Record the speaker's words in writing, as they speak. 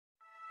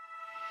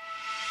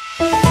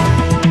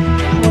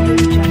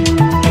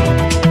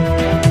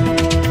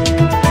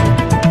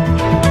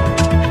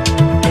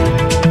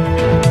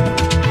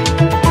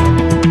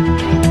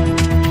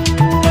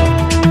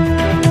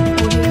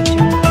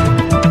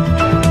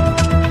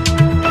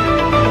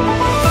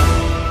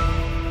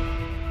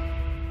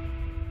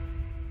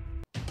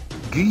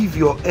Leave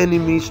your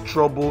enemies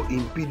trouble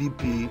in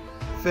PDP,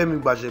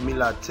 Femi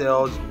Gbajabiamila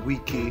tells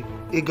Wike.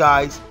 Hey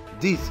guys,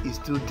 this is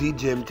still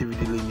DJM TV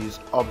Daily News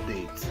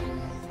Update.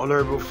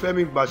 Honorable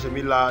Femi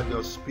Gbajabiamila,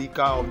 the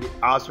Speaker of the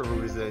House of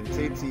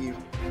Representatives,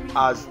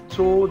 has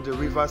told the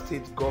Rivers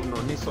State Governor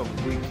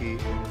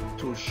Wike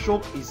to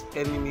shock his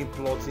enemy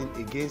plotting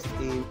against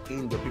him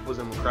in the People's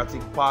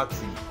Democratic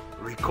Party.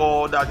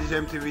 Recall that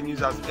DJM TV News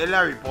has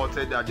earlier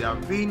reported that there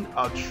have been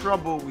a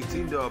trouble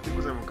within the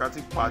People's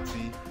Democratic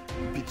Party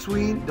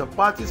between the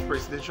party's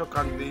presidential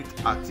candidate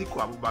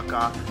Atiku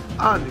Abubakar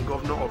and the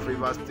governor of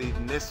Rivers State,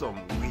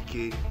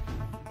 Wike.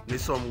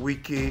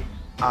 Wike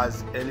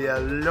has earlier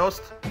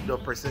lost the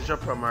presidential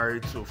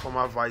primary to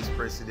former Vice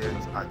President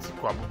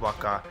Atiku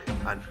Abubakar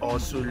and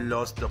also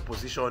lost the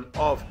position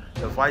of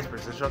the Vice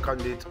Presidential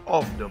candidate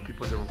of the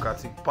People's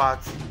Democratic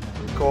Party.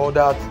 Recall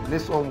that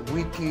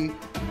Wike,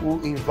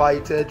 who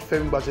invited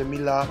Femi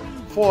Gbajabiamila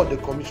for the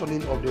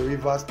commissioning of the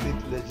Rivers State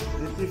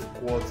Legislative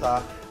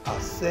Quarter,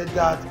 has said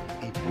that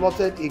he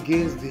plotted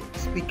against the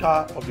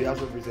Speaker of the House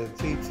of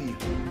Representatives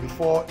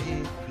before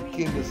he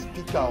became the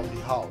Speaker of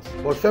the House.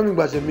 But Femi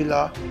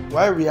Gbajabiamila,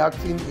 while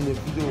reacting in a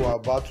video we're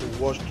about to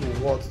watch to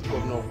what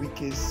Governor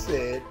Wike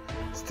said,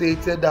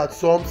 stated that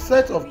some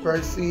set of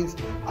persons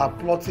are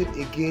plotting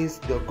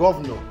against the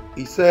governor.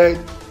 He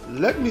said,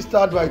 "Let me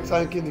start by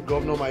thanking the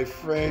governor, my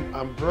friend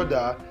and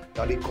brother,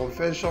 that the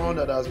confession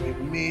that has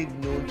been made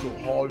known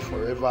to all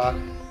forever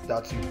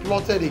that he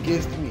plotted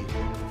against me.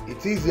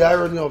 It is the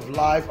irony of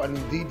life and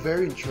indeed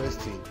very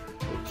interesting,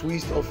 the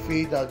twist of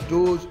fate that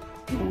those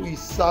who he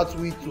sat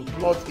with to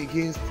plot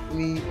against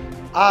me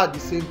are the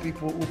same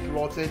people who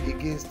plotted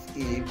against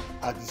him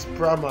at his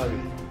primary."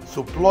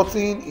 So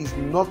plotting is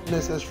not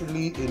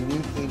necessarily a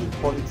new thing in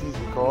politics,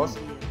 because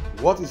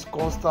what is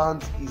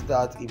constant is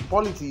that in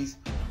politics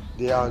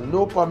there are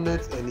no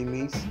permanent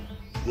enemies,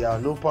 there are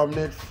no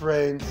permanent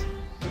friends,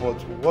 but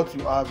what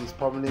you have is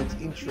permanent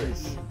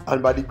interests.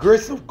 And by the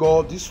grace of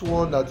God, this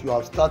one that you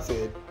have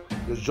started,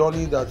 the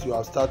journey that you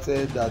have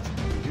started, that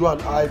you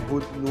and I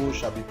both know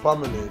shall be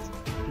permanent,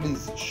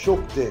 please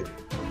shock them.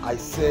 I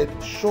said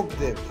shock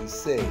them, he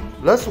said.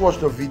 Let's watch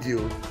the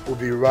video. We'll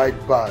be right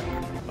back.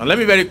 And let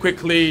me very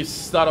quickly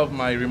start off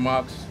my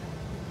remarks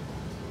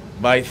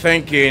by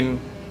thanking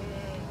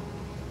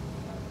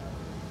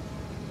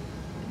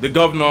the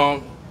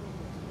governor,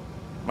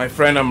 my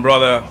friend and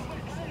brother,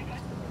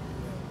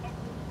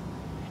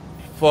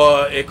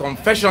 for a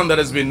confession that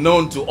has been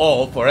known to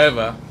all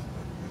forever,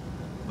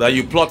 that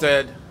you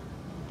plotted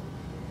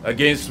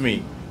against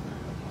me.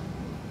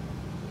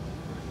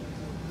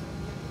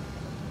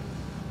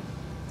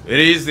 It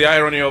is the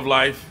irony of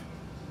life,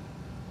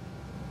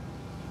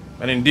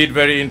 and indeed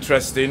very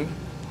interesting,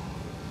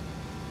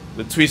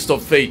 the twist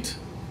of fate,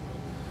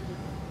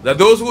 that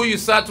those who you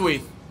sat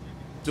with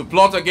to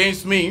plot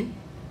against me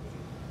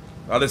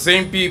are the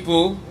same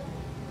people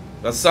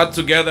that sat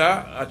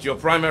together at your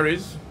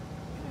primaries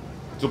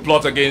to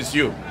plot against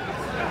you.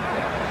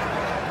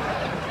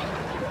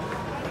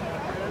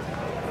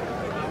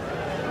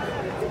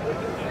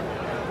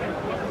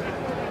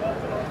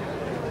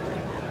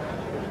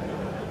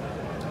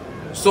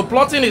 So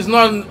plotting is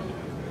not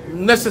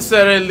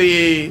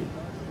necessarily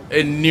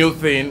a new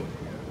thing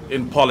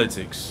in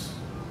politics.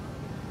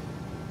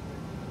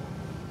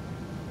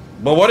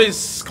 But what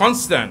is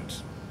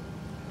constant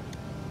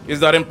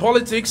is that in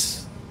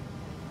politics,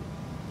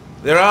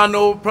 there are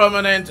no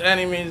permanent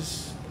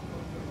enemies,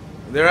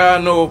 there are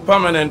no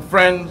permanent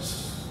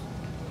friends,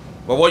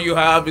 but what you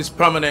have is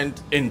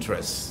permanent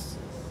interests.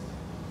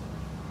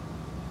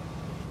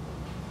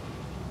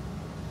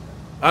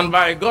 And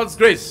by God's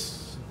grace,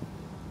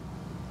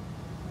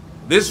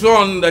 this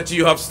one that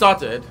you have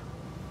started,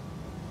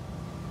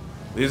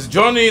 this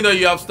journey that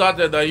you have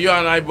started, that you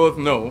and I both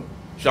know,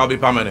 shall be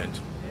permanent.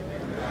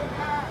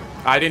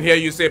 I didn't hear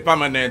you say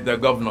permanent, the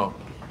governor.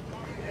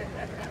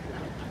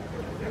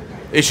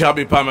 It shall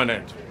be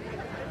permanent.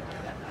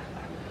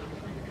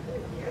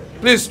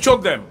 Please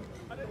choke them.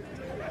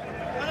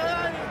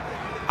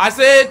 I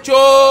say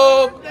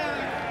choke.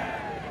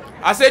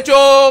 I say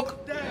choke.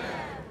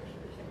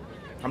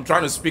 I'm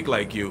trying to speak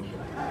like you.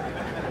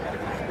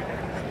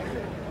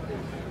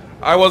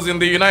 I was in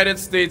the United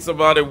States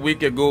about a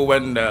week ago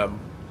when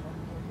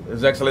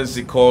His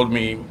Excellency called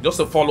me just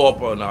to follow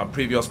up on our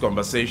previous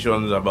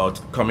conversations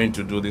about coming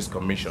to do this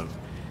commission.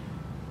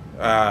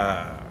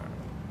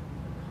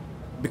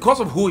 Because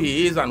of who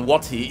he is and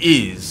what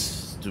he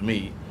is to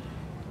me,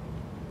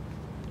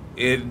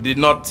 it did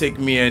not take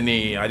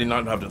me I did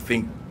not have to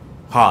think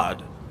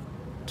hard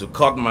to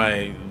cut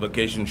my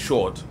vacation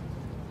short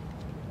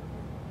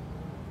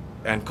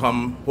and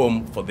come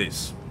home for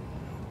this.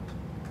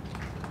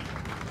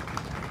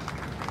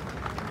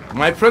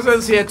 My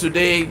presence here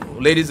today,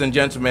 ladies and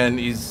gentlemen,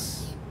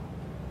 is...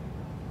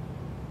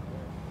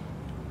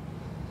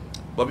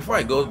 But before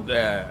I go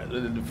there,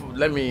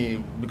 let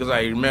me, because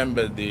I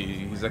remember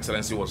His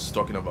Excellency was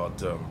talking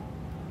about,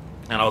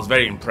 and I was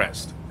very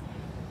impressed.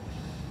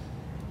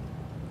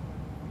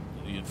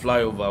 You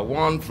flyover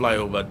 1,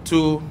 flyover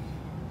 2,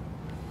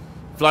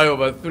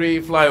 flyover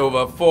 3,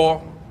 flyover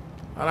 4.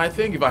 And I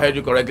think if I heard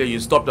you correctly, you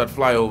stopped at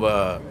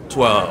flyover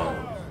 12.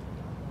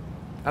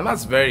 And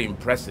that's very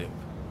impressive.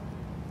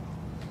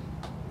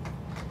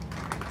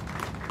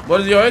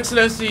 But Your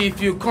Excellency,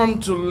 if you come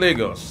to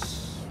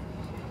Lagos,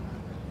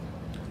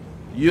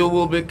 you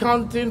will be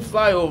counting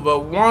flyover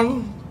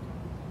 1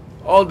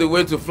 all the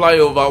way to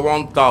flyover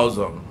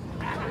 1,000.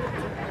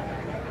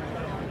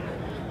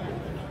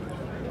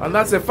 And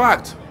that's a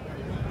fact.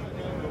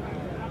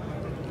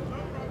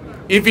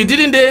 If you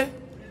didn't there,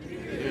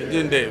 you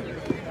didn't there.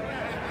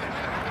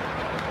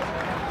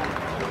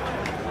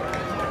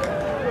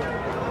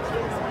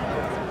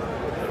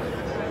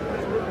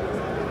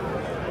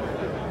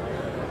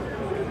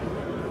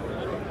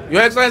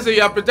 Your Excellency,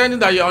 you are pretending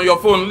that you're on your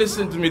phone.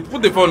 Listen to me.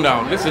 Put the phone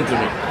down. Listen to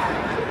me.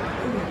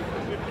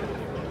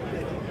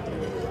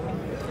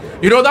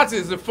 You know, that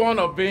is the fun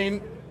of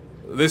being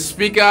the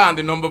speaker and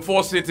the number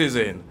 4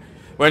 citizen.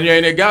 When you're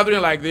in a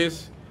gathering like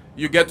this,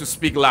 you get to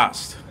speak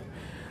last.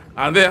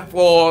 And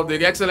therefore,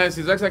 the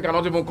Excellency, His Excellency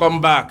cannot even come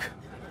back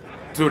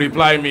to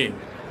reply me.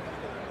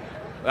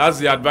 That's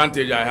the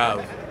advantage I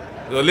have.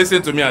 So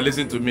listen to me and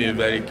listen to me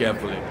very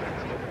carefully.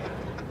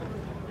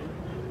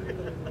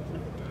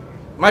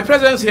 My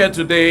presence here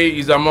today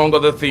is, among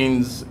other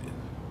things,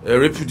 a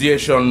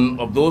repudiation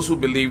of those who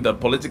believe that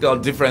political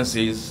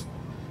differences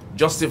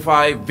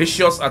justify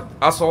vicious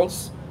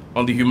assaults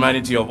on the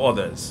humanity of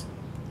others.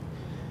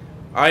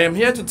 I am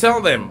here to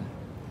tell them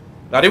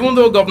that even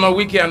though Governor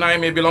Wike and I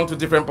may belong to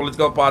different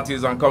political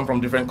parties and come from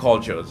different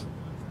cultures,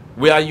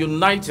 we are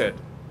united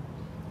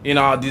in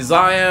our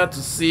desire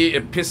to see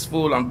a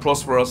peaceful and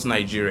prosperous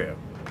Nigeria.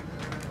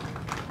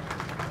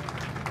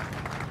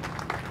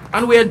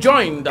 And we are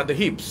joined at the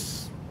hips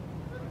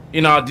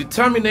in our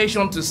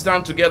determination to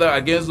stand together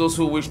against those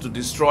who wish to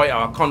destroy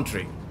our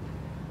country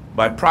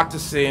by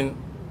practicing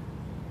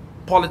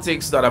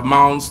politics that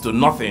amounts to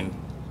nothing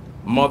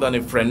more than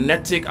a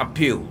frenetic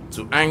appeal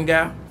to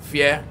anger,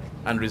 fear,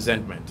 and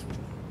resentment.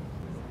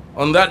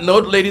 On that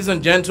note, ladies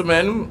and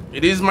gentlemen,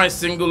 it is my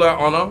singular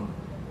honor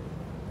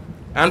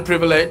and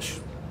privilege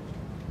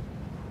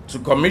to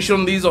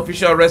commission these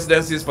official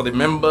residencies for the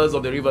members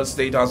of the Rivers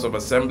State House of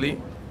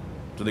Assembly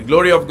to the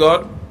glory of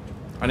God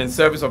and in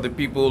service of the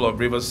people of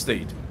Rivers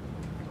State.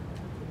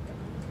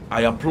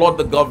 I applaud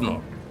the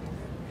Governor,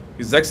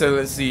 His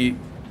Excellency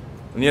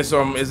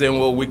Nyesom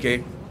Ezenwo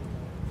Wike,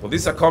 for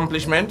this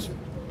accomplishment,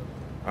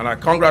 and I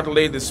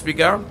congratulate the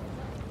Speaker,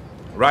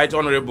 Right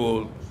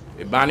Honorable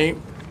Ibani,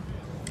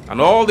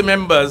 and all the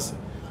members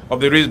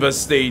of the Rivers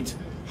State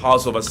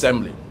House of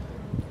Assembly.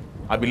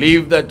 I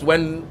believe that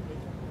when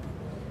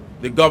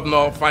the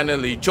Governor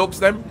finally chokes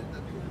them,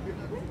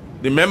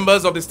 the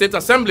members of the State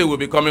Assembly will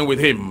be coming with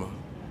him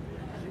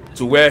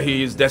to where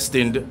he is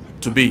destined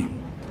to be.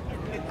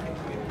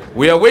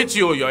 We await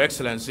you, Your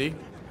Excellency,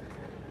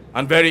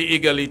 and very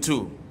eagerly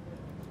too.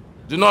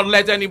 Do not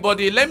let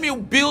anybody, let me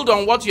build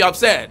on what you have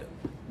said.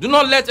 Do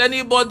not let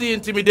anybody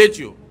intimidate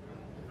you.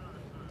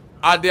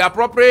 At the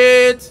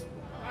appropriate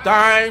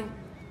time,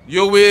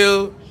 you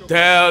will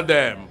tell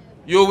them.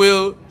 You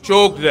will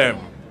choke them.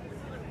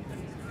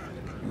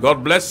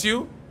 God bless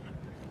you.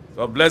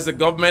 God bless the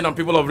government and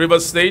people of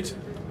Rivers State.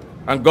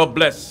 And God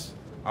bless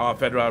our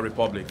Federal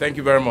Republic. Thank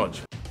you very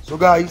much. So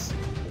guys,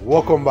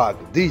 welcome back.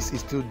 This is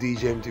still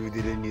DJMTV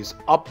Daily News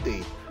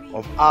update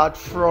of art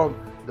from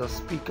the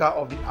Speaker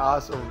of the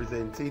House of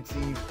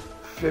Representatives,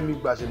 Femi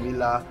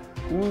Gbajabiamila,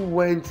 who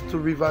went to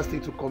Rivers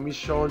State to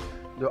commission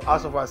the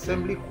House of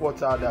Assembly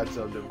quarter that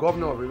the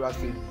governor of Rivers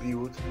State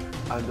built,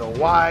 and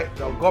why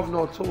the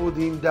governor told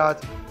him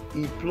that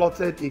he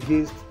plotted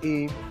against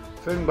him.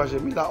 Femi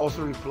Gbajabiamila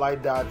also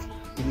replied that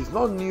it is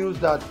not news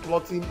that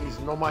plotting is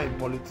normal in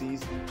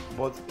politics,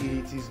 but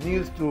it is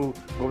news to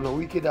Governor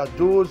Wike that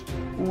those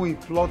who he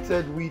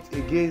plotted with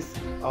against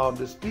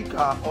the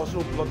Speaker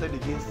also plotted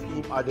against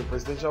him at the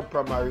presidential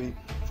primary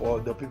for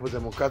the People's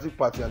Democratic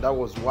Party, and that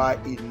was why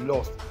he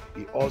lost.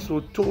 He also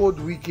told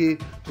Wike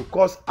to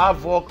cause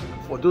havoc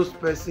for those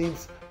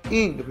persons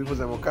in the People's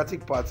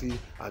Democratic Party,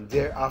 and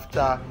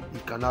thereafter he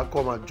can now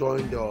come and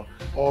join the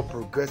All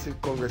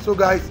Progressive Congress. So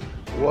guys,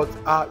 what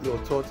are your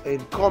thoughts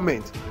and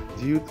comments?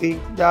 Do you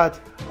think that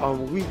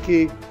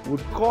Wike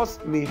would cause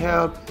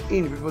mayhem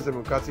in the People's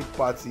Democratic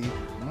Party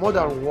more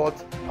than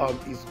what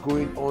is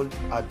going on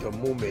at the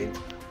moment?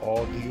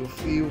 Or do you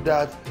feel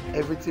that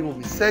everything will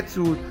be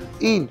settled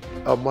in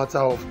a matter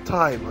of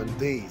time and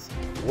days?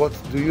 What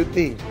do you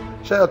think?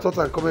 Share your thoughts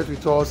and comment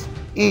with us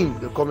in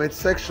the comment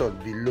section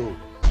below.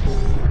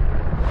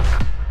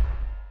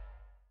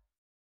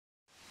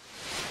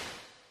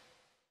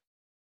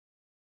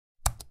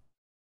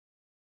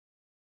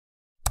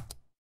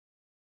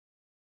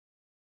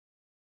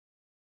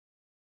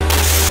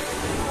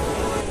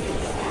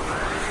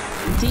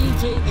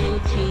 DJ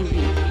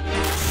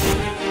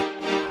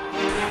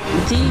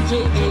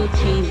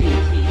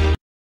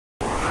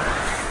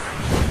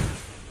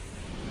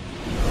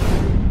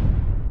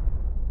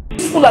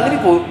People are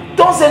people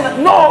don't say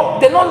no,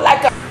 they don't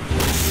like it.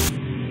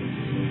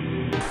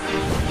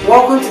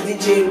 Welcome to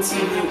DJ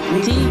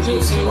TV.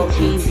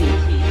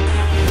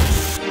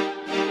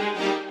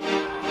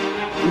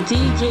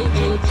 DJ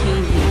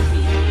ATV.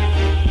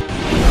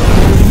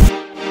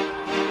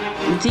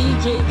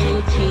 DJ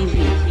ATV.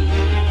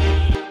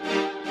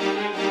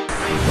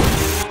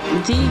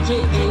 DJ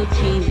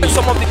ATV.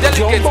 Some of the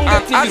delegates are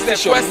asked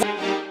the question.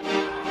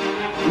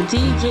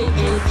 DJ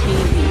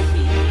ATV.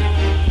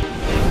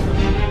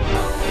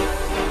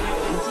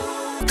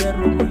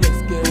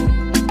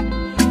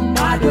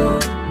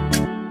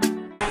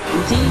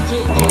 DJ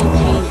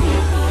ATV.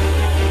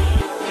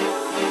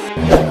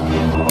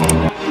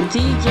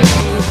 DJ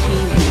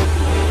ATV.